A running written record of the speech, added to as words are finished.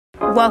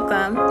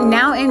Welcome.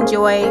 Now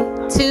enjoy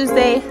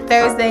Tuesday,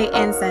 Thursday,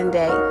 and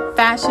Sunday.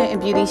 Fashion and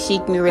beauty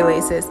chic new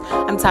releases.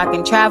 I'm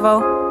talking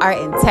travel, art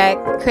and tech,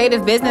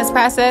 creative business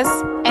process,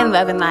 and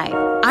love and light.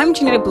 I'm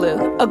Janita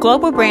Blue, a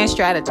global brand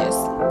strategist,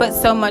 but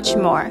so much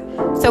more.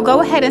 So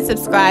go ahead and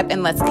subscribe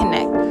and let's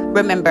connect.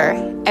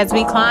 Remember, as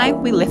we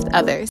climb, we lift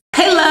others.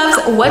 Hey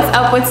loves, what's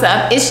up, what's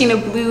up? It's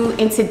Sheena Blue,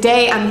 and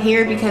today I'm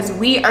here because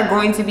we are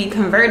going to be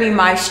converting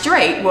my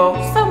straight,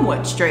 well,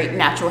 somewhat straight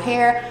natural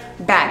hair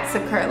back to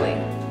curly.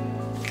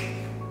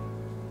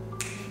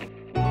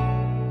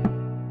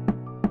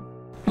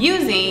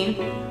 Using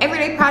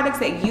everyday products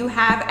that you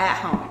have at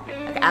home,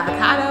 like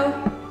avocado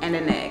and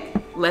an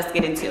egg. Let's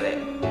get into it.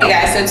 Hey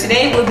guys, so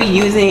today we'll be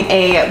using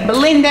a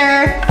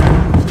blender.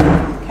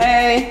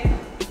 Okay.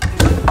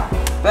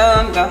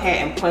 Boom, go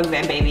ahead and plug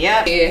that baby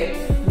up.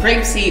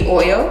 Grapeseed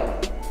oil.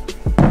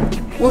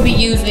 We'll be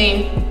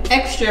using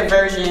extra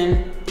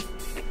virgin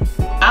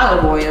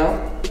olive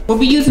oil. We'll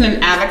be using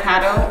an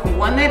avocado,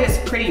 one that is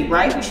pretty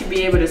ripe. You should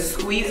be able to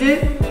squeeze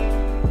it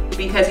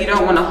because you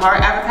don't want a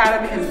hard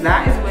avocado because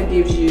that is what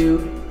gives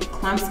you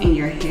clumps in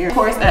your hair. Of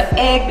course, an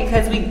egg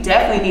because we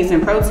definitely need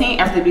some protein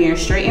after being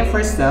straightened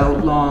for so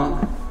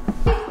long.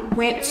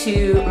 Went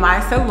to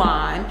my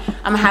salon.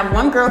 I'm gonna have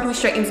one girl who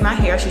straightens my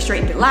hair. She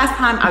straightened it last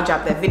time. I'll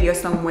drop that video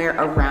somewhere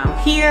around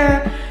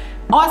here.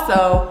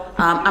 Also,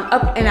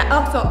 I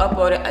also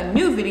uploaded a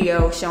new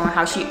video showing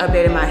how she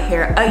updated my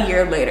hair a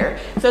year later.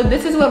 So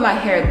this is what my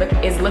hair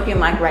is looking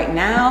like right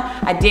now.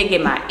 I did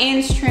get my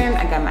ends trimmed,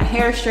 I got my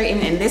hair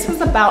straightened, and this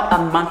was about a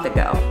month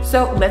ago.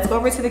 So let's go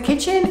over to the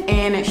kitchen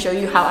and show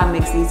you how I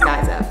mix these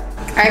guys up.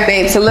 All right,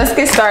 babe, so let's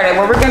get started.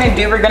 What we're gonna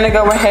do, we're gonna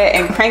go ahead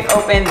and crank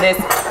open this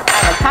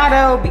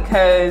avocado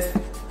because,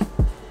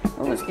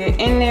 oh, let's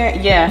get in there.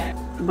 Yeah,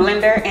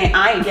 blender, and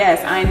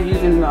I'm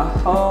using the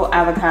whole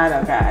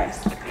avocado, guys.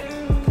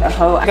 The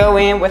whole. Go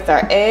in with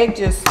our egg,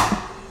 just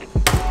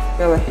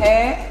go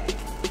ahead,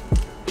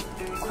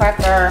 crack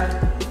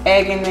our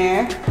egg in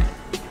there,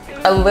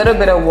 a little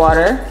bit of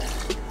water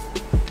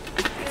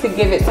to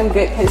give it some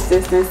good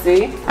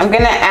consistency. I'm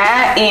gonna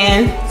add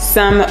in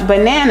some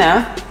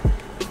banana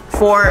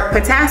for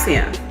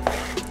potassium.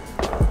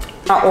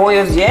 Not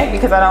oils yet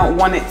because I don't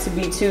want it to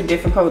be too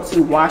difficult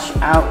to wash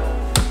out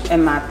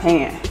in my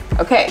pan.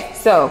 Okay,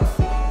 so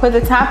put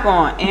the top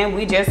on and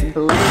we just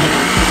blend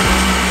it.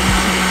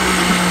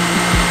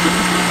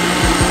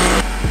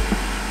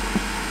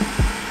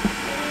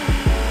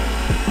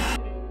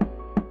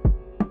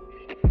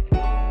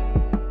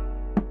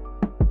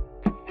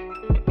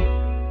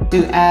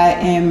 To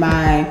add in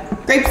my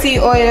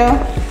grapeseed oil,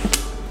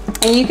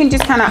 and you can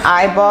just kind of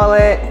eyeball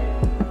it.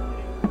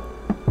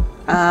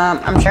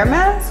 I'm hair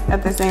mask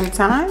at the same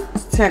time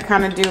to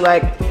kind of do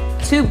like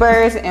two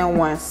birds and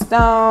one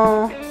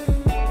stone.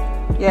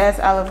 Yes,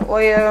 olive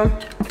oil.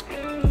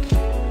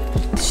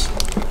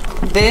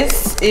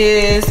 This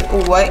is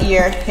what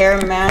your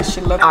hair mask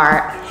should look like.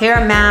 Our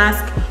hair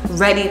mask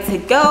ready to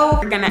go.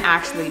 We're gonna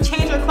actually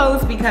change our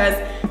clothes because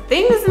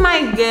things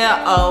might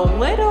get a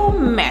little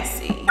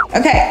messy.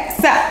 Okay,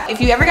 so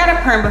if you ever got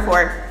a perm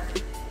before,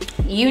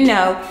 you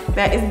know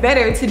that it's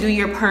better to do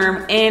your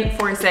perm in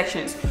 4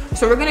 sections.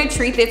 So we're gonna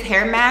treat this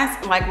hair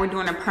mask like we're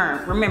doing a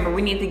perm. Remember,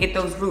 we need to get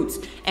those roots.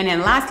 And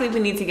then lastly, we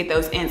need to get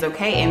those ends,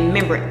 okay? And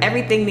remember,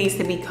 everything needs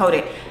to be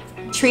coated.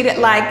 Treat it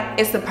like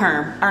it's a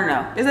perm, or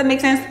no. Does that make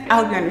sense? I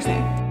hope you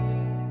understand.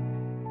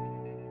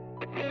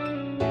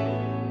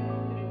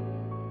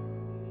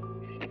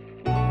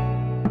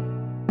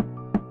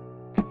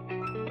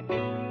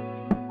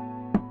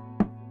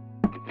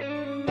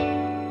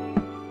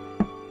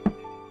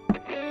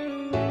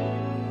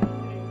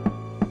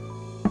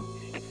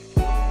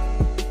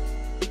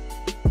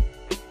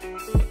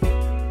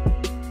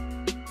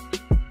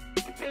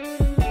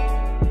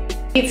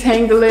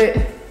 Detangle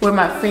it with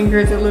my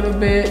fingers a little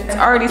bit. It's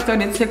already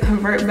started to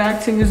convert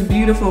back to this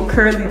beautiful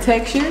curly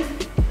texture.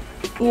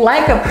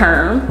 Like a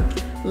perm,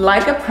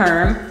 like a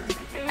perm.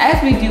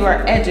 As we do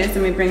our edges,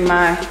 let me bring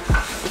my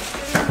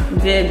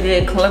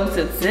good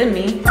closer to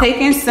me.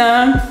 Taking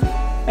some,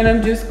 and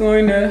I'm just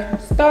going to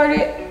start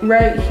it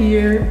right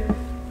here,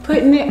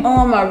 putting it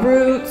on my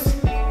roots.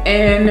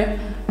 And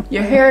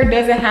your hair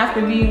doesn't have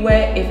to be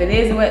wet. If it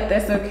is wet,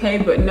 that's okay,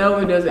 but no,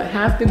 it doesn't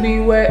have to be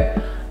wet.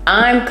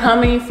 I'm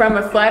coming from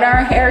a flat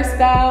iron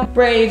hairstyle,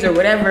 braids or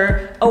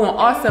whatever. Oh, and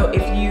also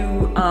if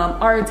you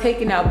are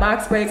taking out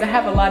box braids, I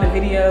have a lot of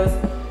videos.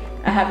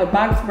 I have a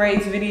box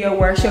braids video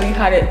where I show you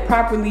how to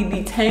properly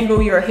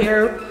detangle your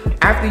hair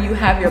after you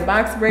have your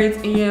box braids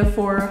in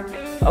for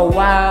a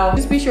while.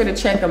 Just be sure to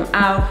check them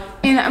out.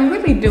 And I'm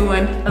really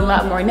doing a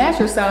lot more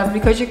natural styles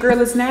because your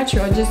girl is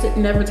natural. I just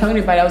never told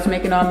anybody I was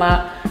making all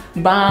my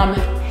bomb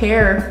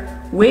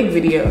hair wig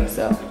videos,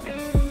 so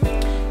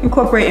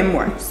incorporating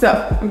more.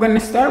 So I'm going to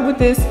start with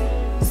this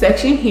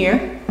section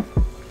here.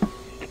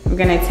 I'm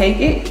going to take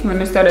it, I'm going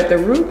to start at the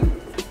root,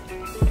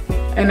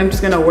 and I'm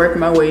just going to work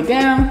my way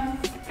down.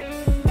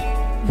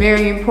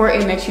 Very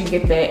important that you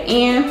get that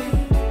in.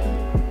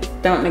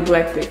 Don't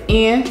neglect the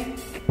in.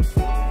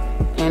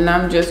 And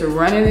I'm just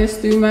running this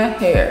through my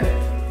hair.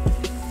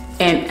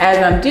 And as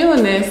I'm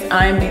doing this,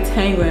 I'm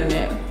detangling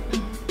it.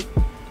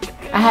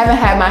 I haven't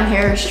had my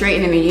hair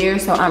straightened in a year,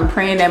 so I'm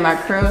praying that my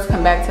curls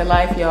come back to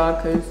life,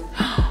 y'all, because,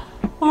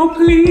 oh,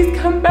 please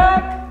come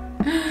back.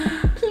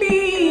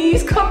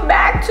 Please come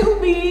back to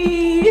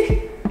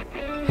me.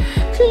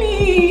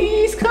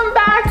 Please come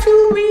back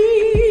to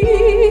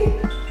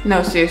me.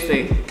 No,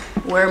 seriously,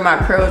 where are my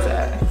curls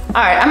at? All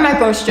right, I'm not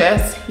gonna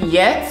stress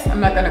yet. I'm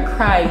not gonna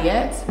cry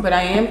yet, but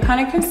I am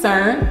kind of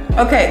concerned.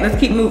 Okay, let's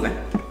keep moving.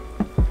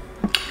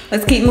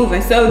 Let's keep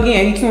moving. So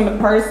again, you tune the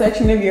part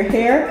section of your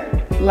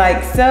hair,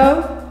 like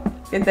so.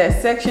 Get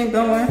that section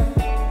going.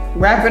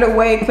 Wrap it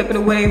away, clip it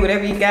away,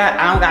 whatever you got.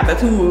 I don't got the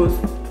tools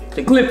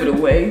to clip it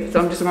away,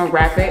 so I'm just gonna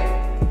wrap it.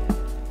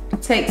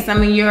 Take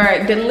some of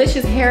your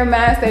delicious hair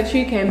mask that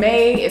you can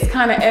make. It's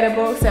kind of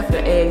edible, except for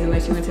the eggs,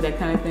 unless you're into that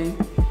kind of thing.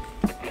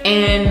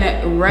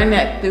 And run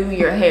that through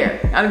your hair.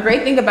 Now the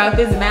great thing about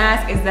this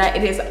mask is that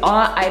it is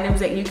all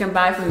items that you can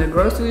buy from the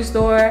grocery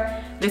store.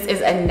 This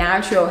is a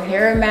natural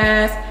hair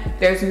mask.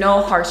 There's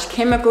no harsh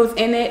chemicals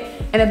in it.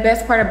 And the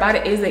best part about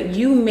it is that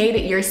you made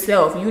it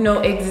yourself. You know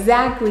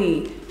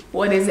exactly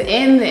what is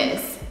in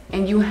this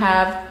and you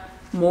have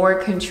more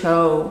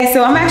control. Okay,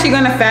 so I'm actually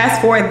gonna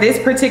fast forward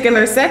this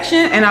particular section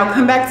and I'll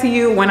come back to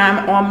you when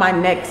I'm on my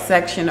next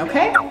section,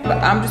 okay? But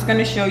I'm just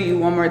gonna show you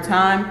one more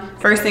time.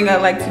 First thing I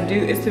like to do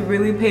is to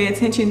really pay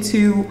attention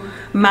to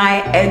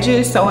my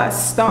edges. So I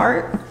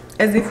start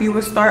as if you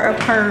would start a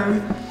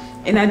perm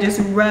and I just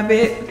rub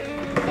it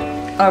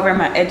over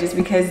my edges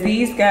because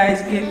these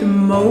guys get the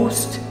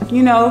most,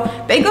 you know,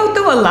 they go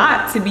through a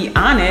lot, to be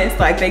honest.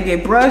 Like they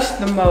get brushed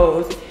the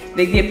most,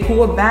 they get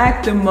pulled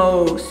back the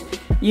most.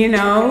 You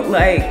know,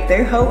 like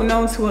they're holding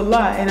on to a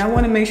lot and I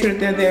want to make sure that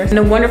they're there. And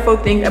the wonderful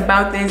thing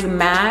about this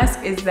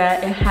mask is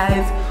that it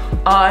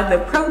has all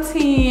the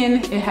protein.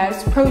 It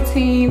has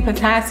protein,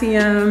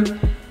 potassium,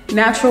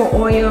 natural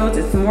oils,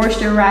 it's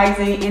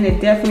moisturizing, and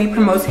it definitely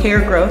promotes hair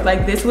growth.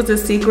 Like this was a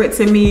secret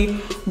to me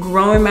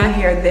growing my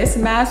hair. This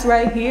mask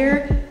right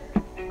here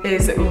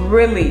is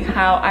really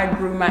how I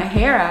grew my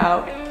hair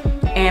out.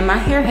 And my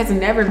hair has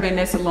never been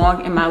this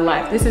long in my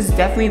life. This is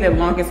definitely the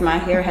longest my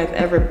hair has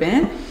ever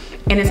been.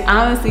 And it's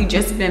honestly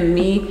just been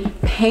me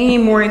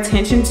paying more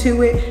attention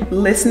to it,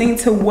 listening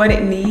to what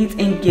it needs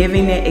and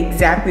giving it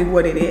exactly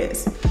what it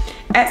is.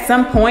 At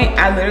some point,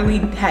 I literally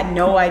had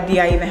no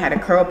idea I even had a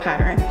curl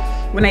pattern.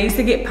 When I used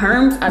to get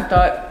perms, I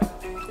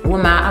thought,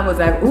 well, I was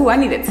like, ooh, I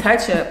need a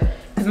touch up.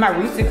 Cause my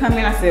roots would come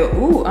in, I said,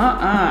 ooh,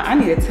 I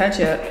need a touch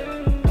up.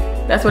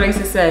 That's what I used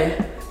to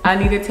say. I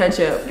need a touch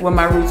up when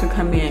my roots would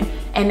come in.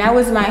 And that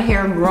was my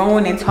hair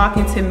growing and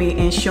talking to me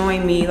and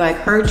showing me like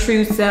her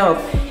true self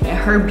and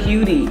her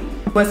beauty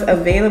was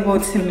available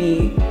to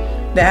me,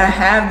 that I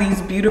have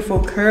these beautiful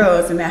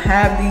curls and I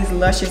have these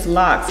luscious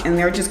locks and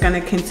they're just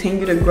gonna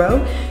continue to grow.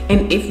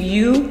 And if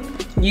you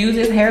use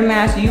this hair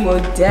mask, you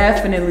will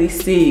definitely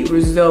see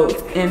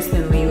results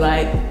instantly.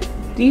 Like,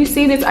 do you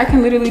see this? I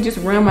can literally just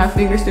run my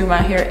fingers through my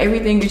hair.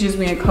 Everything is just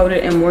being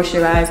coated and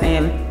moisturized,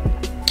 and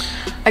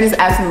I just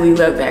absolutely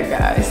love that,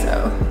 guys.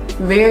 So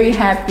very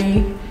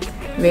happy,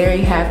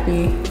 very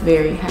happy,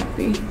 very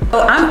happy. So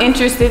I'm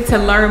interested to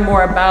learn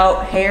more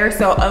about hair.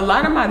 So a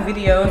lot of my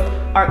videos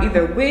are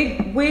either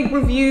wig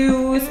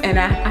reviews, and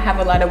I have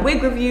a lot of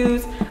wig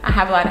reviews. I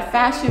have a lot of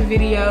fashion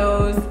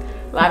videos,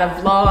 a lot of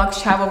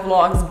vlogs, travel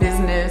vlogs,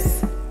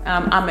 business.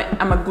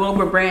 I'm a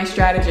global brand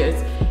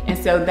strategist, and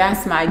so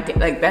that's my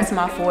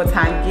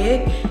full-time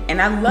gig.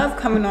 And I love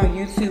coming on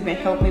YouTube and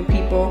helping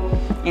people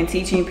and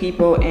teaching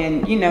people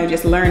and, you know,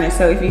 just learning.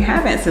 So if you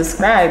haven't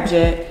subscribed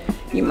yet,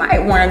 you might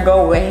want to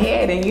go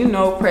ahead and, you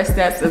know, press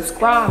that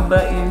subscribe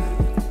button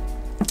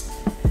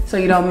so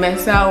you don't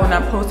miss out when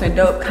I'm posting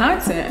dope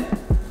content.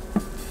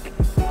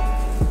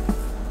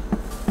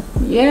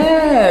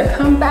 Yeah,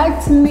 come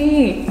back to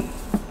me.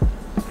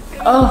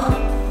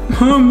 Oh,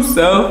 I'm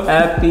so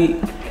happy.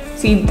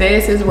 See,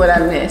 this is what I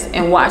miss.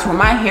 And watch, when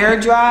my hair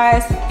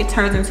dries, it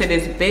turns into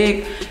this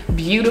big,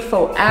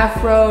 beautiful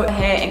afro. Go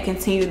ahead and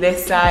continue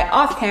this side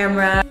off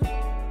camera.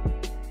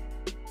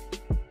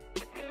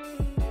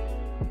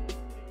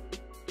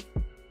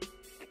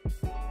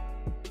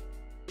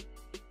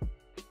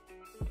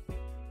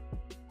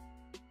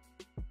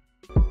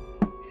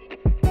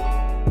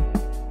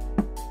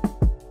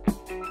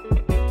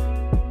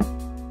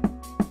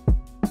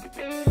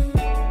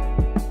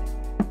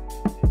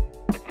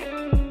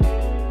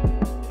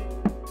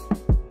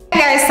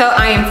 So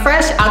I am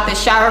fresh out the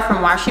shower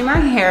from washing my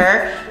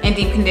hair and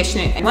deep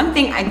conditioning. And one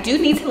thing I do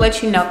need to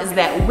let you know is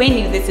that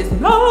this is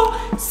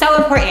so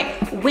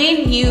important.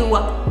 When you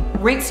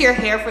rinse your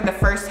hair for the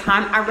first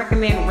time, I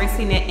recommend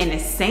rinsing it in a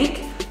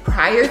sink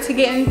prior to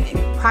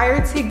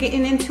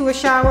getting into a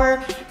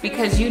shower,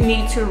 because you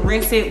need to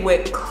rinse it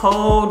with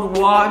cold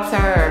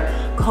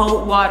water.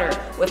 cold water.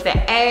 With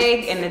the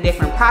egg and the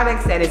different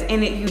products that is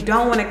in it, you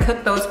don't want to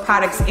cook those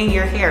products in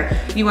your hair.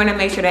 You want to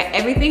make sure that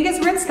everything is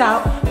rinsed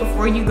out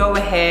before you go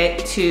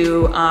ahead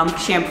to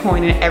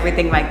shampooing and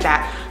everything like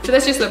that. So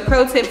that's just a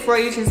pro tip for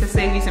you, just to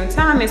save you some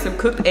time and some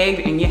cooked egg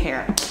in your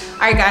hair.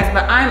 All right guys,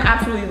 but I'm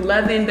absolutely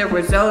loving the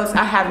results.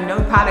 I have no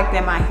product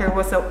in my hair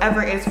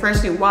whatsoever. It's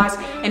freshly washed,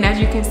 and as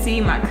you can see,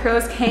 my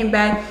curls came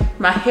back.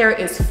 My hair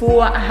is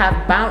full, I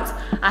have bounce,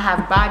 I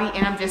have body,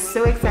 and I'm just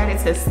so excited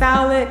to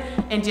style it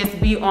and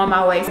just be on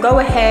my way. So go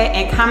ahead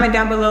and comment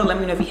down below. Let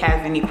me know if you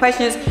have any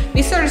questions.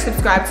 Be sure to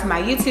subscribe to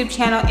my YouTube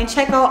channel and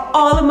check out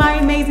all of my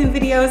amazing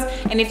videos.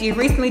 And if you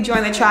recently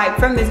joined the tribe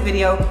from this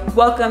video,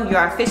 welcome. You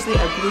are officially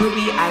a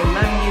Bluebie. I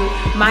love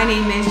you. My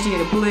name is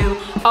Gina Blue.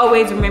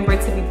 Always remember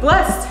to be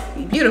blessed,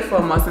 be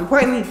beautiful, most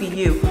importantly, be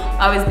you.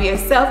 Always be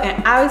yourself,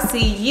 and I'll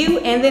see you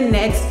in the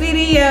next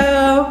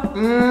video.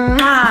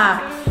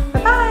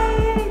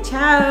 Bye-bye.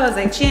 Ciao,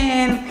 Zai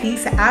Chin.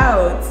 Peace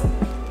out.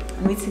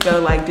 I need to go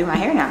like do my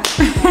hair now.